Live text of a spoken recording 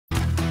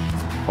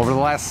Over the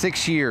last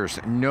 6 years,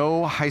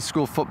 no high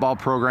school football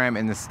program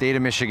in the state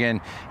of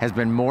Michigan has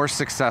been more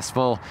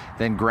successful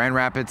than Grand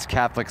Rapids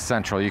Catholic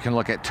Central. You can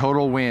look at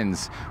total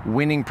wins,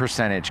 winning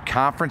percentage,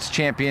 conference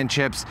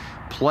championships,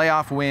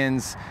 playoff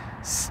wins,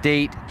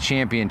 state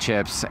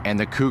championships, and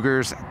the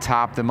Cougars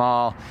top them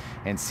all.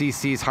 And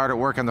CC's hard at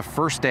work on the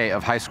first day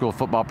of high school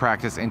football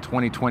practice in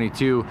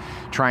 2022,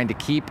 trying to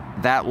keep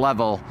that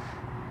level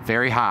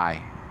very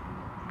high.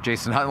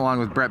 Jason Hutton along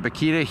with Brett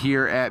Bakita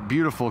here at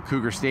beautiful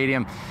Cougar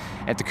Stadium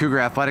at the Cougar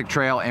Athletic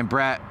Trail. And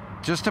Brett,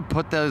 just to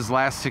put those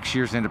last 6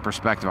 years into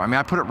perspective, I mean,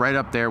 I put it right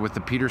up there with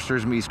the Peter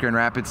Sturzman East Grand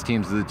Rapids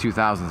teams of the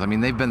 2000s. I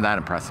mean, they've been that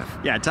impressive.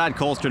 Yeah, Todd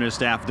Colster and his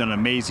staff have done an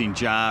amazing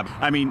job.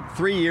 I mean,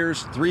 3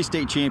 years, 3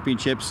 state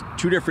championships,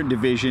 2 different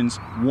divisions,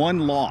 1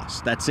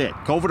 loss. That's it.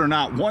 COVID or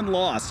not, 1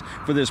 loss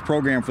for this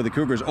program for the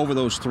Cougars over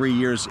those 3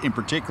 years in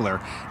particular.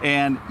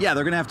 And yeah,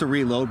 they're going to have to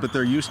reload, but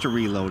they're used to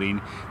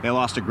reloading. They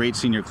lost a great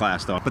senior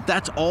class, though. But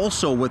that's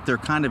also what they're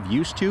kind of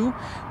used to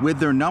with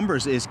their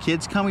numbers is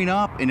kids coming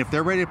up. And if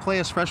they're ready to play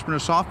as freshmen or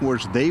sophomores,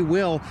 they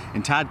will,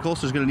 and Todd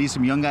Colster's going to need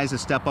some young guys to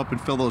step up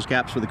and fill those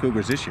gaps for the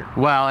Cougars this year.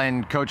 Well,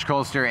 and Coach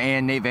Colster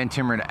and Nate Van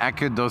Timmeren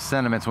echoed those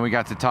sentiments when we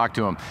got to talk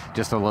to him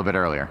just a little bit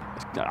earlier.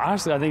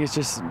 Honestly, I think it's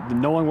just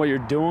knowing what you're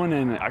doing,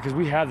 and because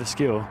we have the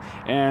skill.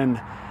 And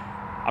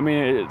I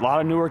mean, a lot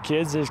of newer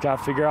kids, they just got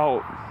to figure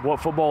out what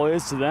football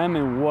is to them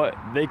and what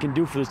they can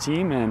do for the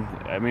team. And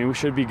I mean, we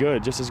should be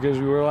good, just as good as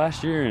we were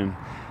last year. And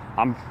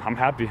I'm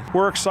happy.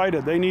 We're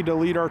excited. They need to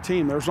lead our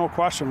team. There's no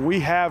question.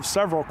 We have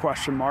several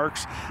question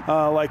marks,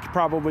 like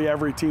probably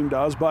every team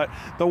does. But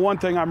the one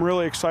thing I'm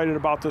really excited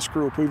about this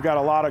group, we've got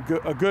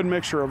a good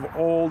mixture of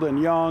old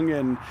and young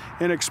and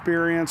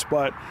inexperienced,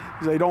 but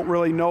they don't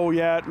really know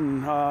yet.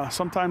 And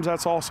sometimes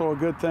that's also a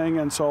good thing.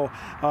 And so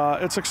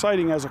it's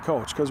exciting as a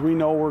coach because we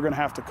know we're going to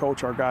have to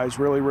coach our guys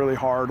really, really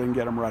hard and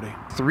get them ready.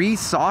 3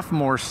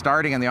 sophomores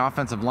starting on the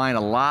offensive line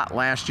a lot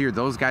last year.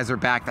 Those guys are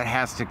back. That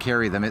has to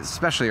carry them,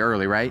 especially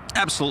early, right?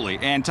 Absolutely,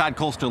 and Todd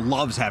Colster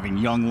loves having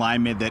young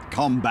linemen that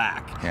come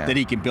back that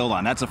he can build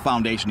on. That's a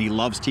foundation. He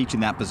loves teaching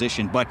that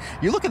position. But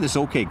you look at this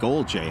OK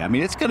Gold, Jay. I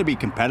mean, it's going to be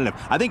competitive.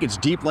 I think it's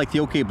deep like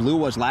the OK Blue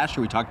was last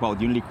year. We talked about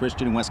with Unity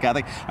Christian and West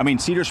Catholic. I mean,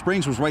 Cedar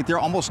Springs was right there,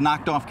 almost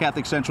knocked off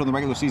Catholic Central in the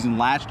regular season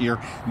last year.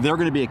 They're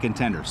going to be a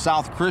contender.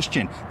 South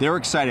Christian, they're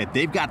excited.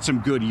 They've got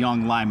some good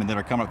young linemen that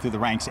are coming up through the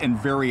ranks and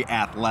very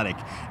athletic.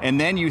 And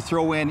then you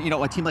throw in,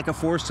 a team like a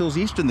Forest Hills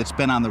Eastern that's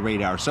been on the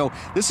radar. So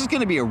this is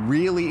going to be a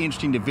really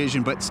interesting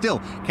division, but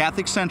still,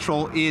 Catholic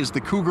Central is the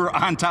Cougar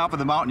on top of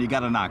the mountain you got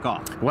to knock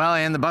off. Well,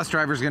 and the bus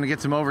driver's going to get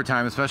some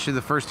overtime, especially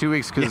the first 2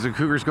 weeks, because the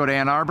Cougars go to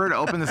Ann Arbor to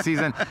open the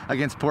season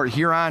against Port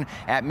Huron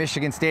at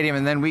Michigan Stadium.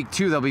 And then week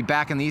 2, they'll be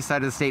back on the east side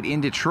of the state in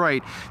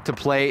Detroit to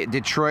play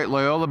Detroit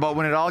Loyola. But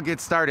when it all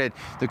gets started,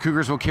 the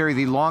Cougars will carry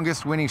the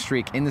longest winning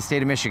streak in the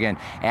state of Michigan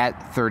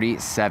at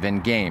 37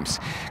 games.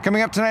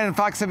 Coming up tonight on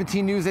Fox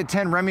 17 News at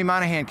 10, Remy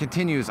Monahan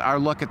continues our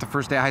look at the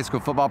first day of high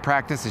school football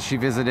practice as she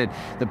visited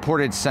the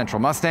Portage Central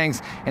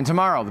Mustangs. And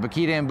tomorrow, the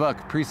Bakita and Book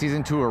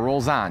preseason tour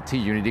rolls on to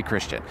Unity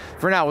Christian.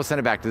 For now, we'll send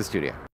it back to the studio.